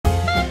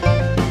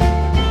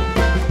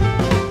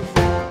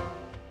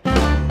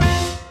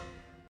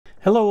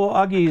Hello,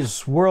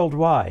 Augies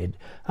worldwide.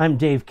 I'm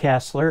Dave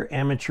Casler,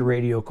 amateur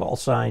radio call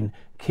sign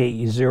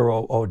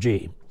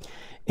KE0OG.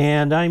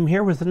 And I'm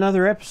here with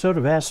another episode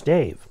of Ask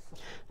Dave.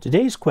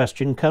 Today's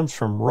question comes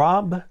from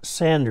Rob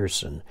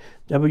Sanderson,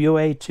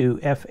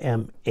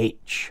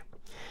 WA2FMH.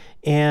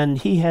 And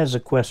he has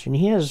a question.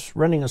 He is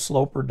running a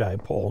sloper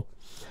dipole.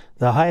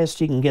 The highest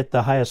he can get,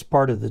 the highest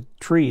part of the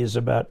tree is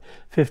about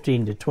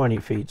 15 to 20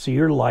 feet. So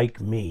you're like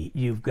me.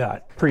 You've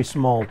got pretty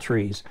small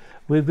trees.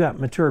 We've got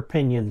mature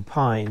pinyon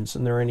pines,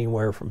 and they're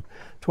anywhere from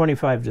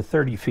 25 to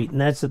 30 feet,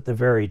 and that's at the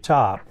very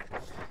top.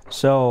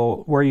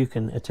 So where you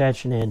can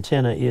attach an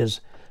antenna is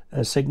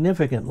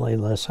significantly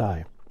less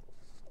high.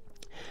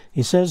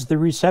 He says the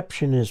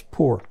reception is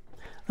poor.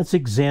 Let's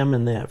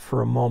examine that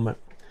for a moment.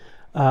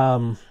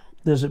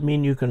 Does it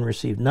mean you can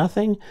receive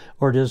nothing,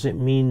 or does it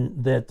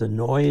mean that the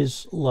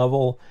noise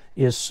level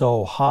is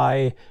so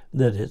high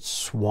that it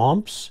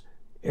swamps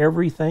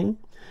everything?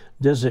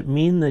 Does it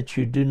mean that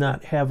you do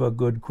not have a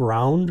good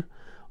ground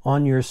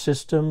on your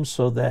system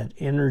so that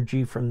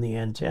energy from the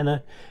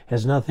antenna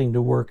has nothing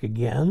to work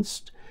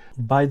against?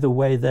 By the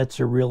way,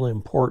 that's a real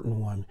important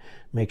one.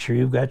 Make sure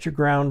you've got your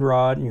ground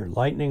rod and your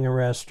lightning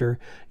arrestor.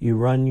 You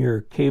run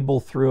your cable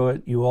through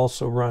it. You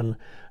also run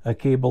a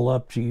cable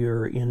up to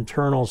your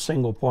internal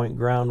single point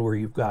ground where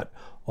you've got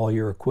all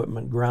your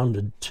equipment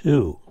grounded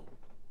to.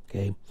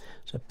 Okay,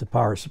 except the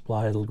power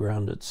supply, it'll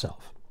ground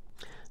itself.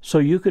 So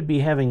you could be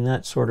having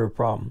that sort of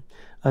problem.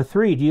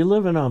 3, do you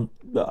live in a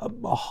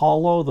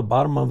hollow, the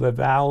bottom of a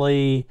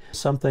valley,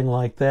 something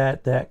like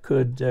that? That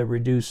could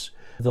reduce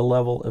the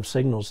level of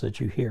signals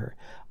that you hear.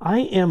 I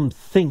am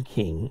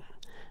thinking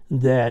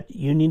that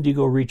you need to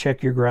go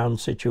recheck your ground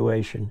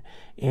situation,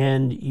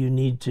 and you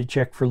need to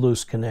check for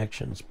loose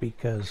connections,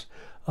 because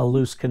a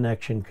loose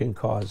connection can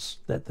cause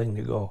that thing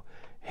to go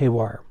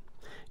haywire.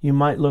 You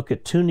might look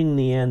at tuning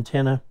the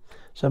antenna.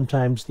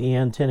 Sometimes the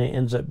antenna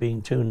ends up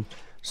being tuned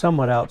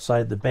somewhat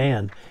outside the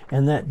band,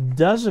 and that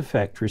does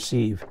affect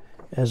receive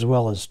as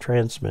well as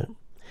transmit.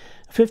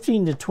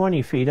 15 to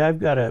 20 feet, I've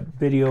got a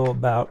video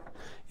about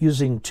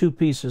using 2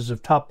 pieces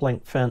of top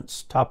link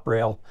fence, top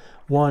rail.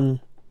 One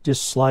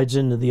just slides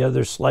into the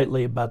other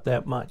slightly, about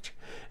that much.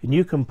 And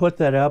you can put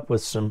that up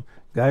with some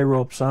guy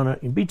ropes on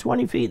it and be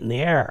 20 feet in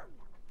the air.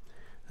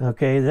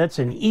 Okay, that's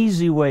an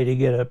easy way to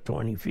get up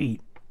 20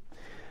 feet.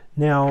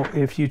 Now,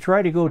 if you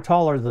try to go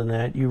taller than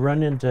that, you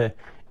run into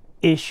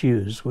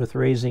issues with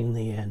raising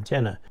the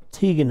antenna.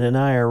 Teagan and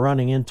I are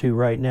running into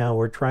right now,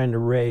 we're trying to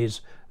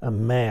raise a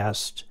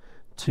mast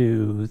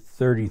to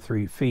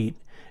 33 feet,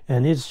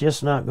 and it's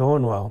just not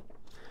going well.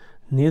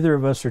 Neither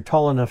of us are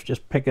tall enough to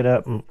just pick it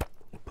up and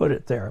put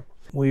it there.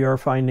 We are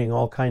finding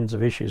all kinds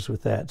of issues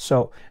with that.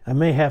 So I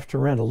may have to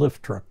rent a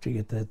lift truck to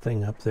get that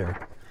thing up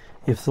there.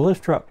 If the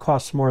lift truck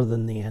costs more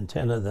than the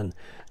antenna, then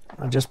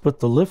I'll just put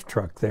the lift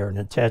truck there and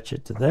attach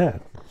it to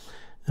that.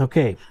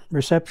 Okay,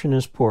 reception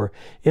is poor.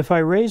 If I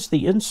raise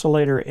the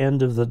insulator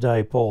end of the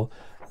dipole,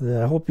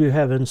 I hope you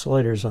have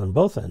insulators on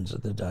both ends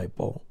of the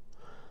dipole.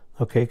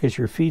 Okay, because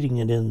you're feeding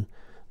it in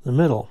the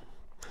middle.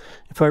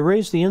 If I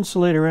raise the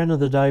insulator end of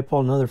the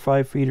dipole another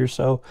 5 feet or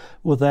so,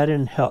 will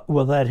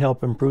that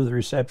help improve the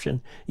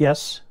reception?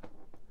 Yes.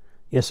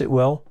 Yes, it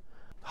will.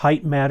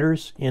 Height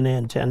matters in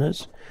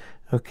antennas.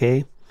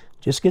 Okay,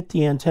 just get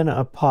the antenna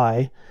up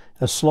high.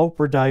 A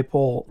sloper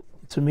dipole,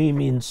 to me,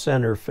 means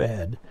center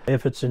fed.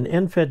 If it's an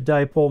end fed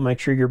dipole, make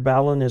sure your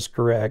balun is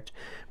correct.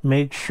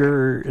 Make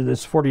sure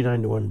that's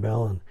 49 to 1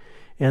 balun.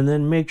 And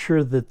then make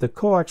sure that the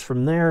coax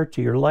from there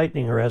to your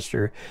lightning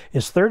arrestor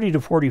is 30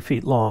 to 40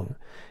 feet long.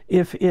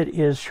 If it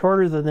is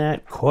shorter than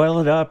that, coil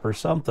it up or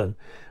something,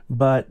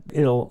 but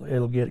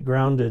it'll get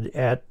grounded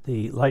at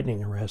the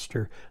lightning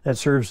arrestor. That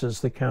serves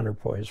as the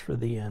counterpoise for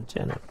the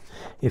antenna.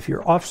 If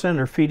you're off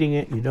center feeding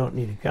it, you don't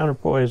need a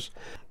counterpoise,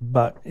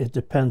 but it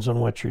depends on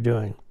what you're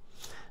doing.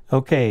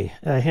 Okay,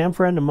 a ham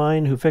friend of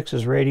mine who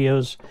fixes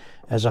radios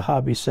as a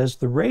hobby says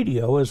the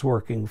radio is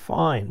working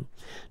fine.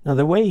 Now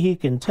the way he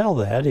can tell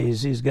that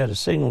is he's got a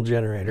signal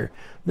generator.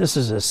 This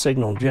is a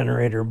signal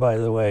generator, by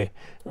the way,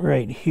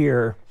 right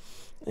here.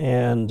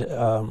 And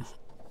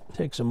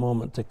takes a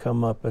moment to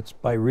come up. It's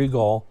by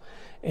Regal,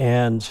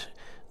 and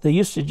they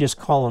used to just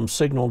call them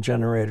signal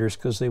generators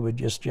because they would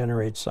just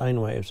generate sine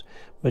waves.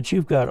 But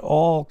you've got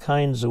all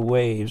kinds of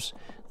waves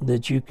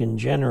that you can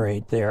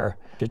generate there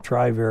to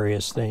try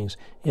various things.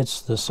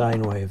 It's the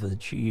sine wave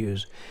that you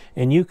use,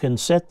 and you can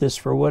set this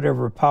for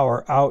whatever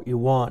power out you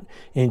want,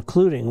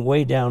 including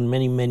way down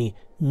many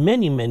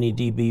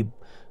dB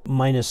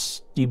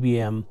minus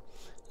dBm,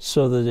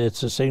 so that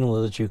it's a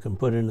signal that you can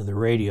put into the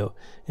radio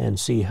and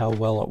see how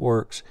well it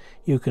works.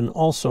 You can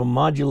also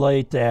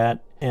modulate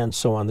that and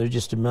so on. There's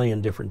just a million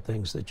different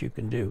things that you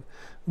can do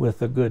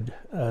with a good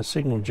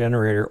signal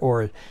generator,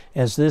 or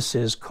as this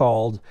is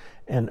called,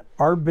 an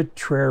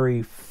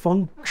arbitrary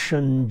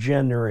function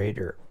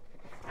generator.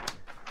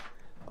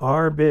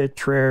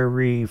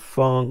 Arbitrary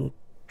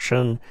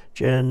function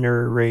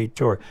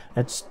generator.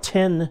 That's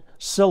 10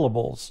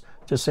 syllables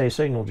to say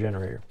signal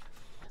generator.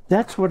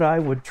 That's what I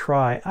would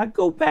try. I'd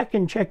go back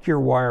and check your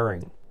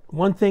wiring.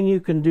 one thing you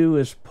can do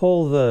is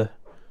pull the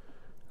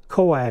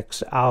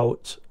coax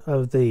out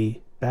of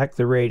the back of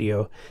the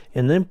radio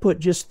and then put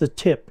just the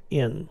tip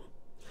in.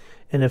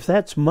 And if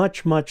that's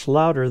much, much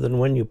louder than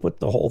when you put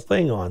the whole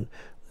thing on,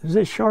 there's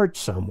a short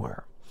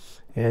somewhere.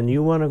 And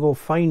you want to go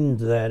find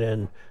that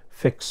and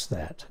fix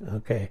that.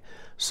 Okay,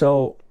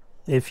 so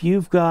if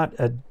you've got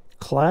a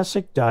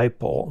classic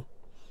dipole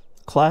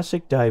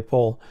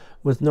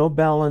with no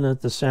balun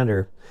at the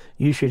center,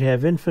 you should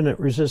have infinite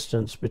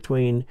resistance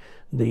between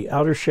the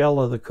outer shell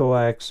of the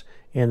coax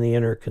and the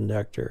inner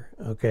conductor.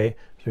 Okay,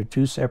 they're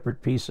two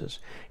separate pieces.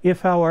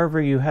 If,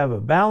 however, you have a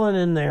balun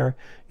in there,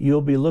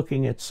 you'll be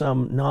looking at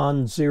some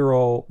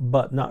non-zero,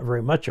 but not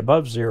very much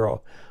above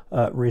zero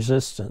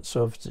resistance.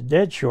 So if it's a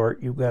dead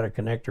short, you've got a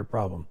connector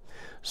problem.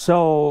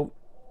 So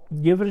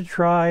give it a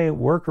try,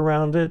 work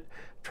around it,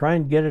 try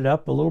and get it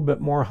up a little bit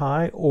more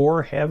high,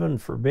 or heaven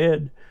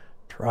forbid,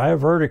 try a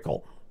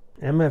vertical.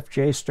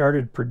 MFJ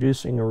started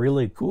producing a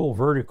really cool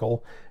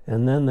vertical,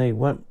 and then they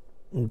went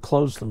and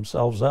closed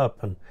themselves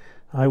up, and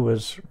I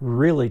was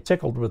really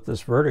tickled with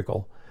this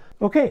vertical.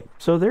 Okay,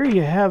 so there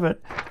you have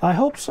it. I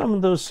hope some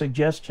of those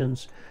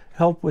suggestions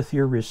help with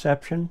your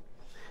reception.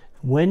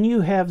 When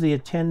you have the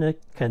antenna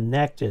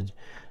connected,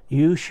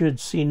 you should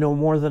see no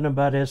more than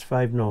about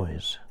S5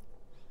 noise.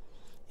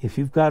 If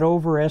you've got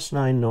over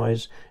S9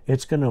 noise,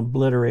 it's going to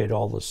obliterate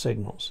all the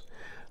signals.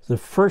 The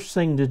first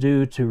thing to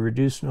do to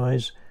reduce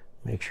noise,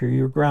 make sure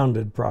you're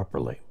grounded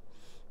properly.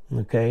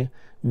 Okay?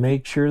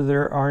 Make sure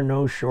there are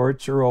no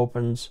shorts or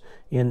opens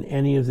in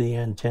any of the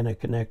antenna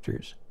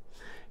connectors.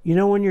 You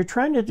know, when you're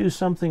trying to do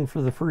something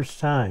for the first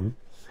time,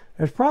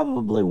 there's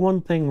probably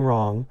one thing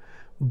wrong,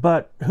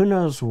 but who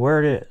knows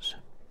where it is.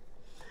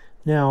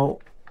 Now,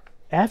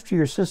 after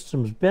your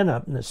system's been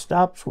up and it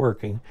stops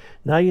working,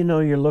 now you know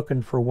you're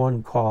looking for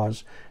one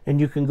cause, and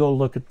you can go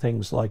look at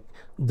things like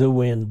the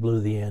wind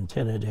blew the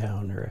antenna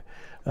down, or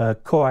a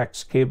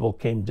coax cable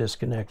came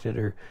disconnected,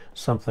 or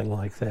something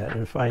like that,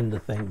 and find the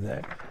thing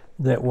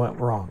that went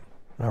wrong.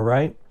 All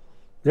right?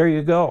 There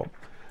you go.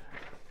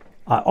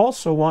 I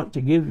also want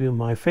to give you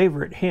my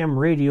favorite ham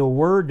radio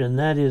word, and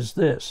that is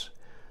this: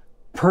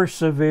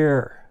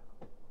 persevere.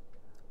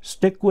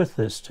 Stick with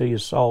this till you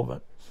solve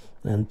it.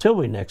 Until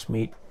we next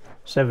meet,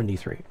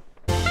 73.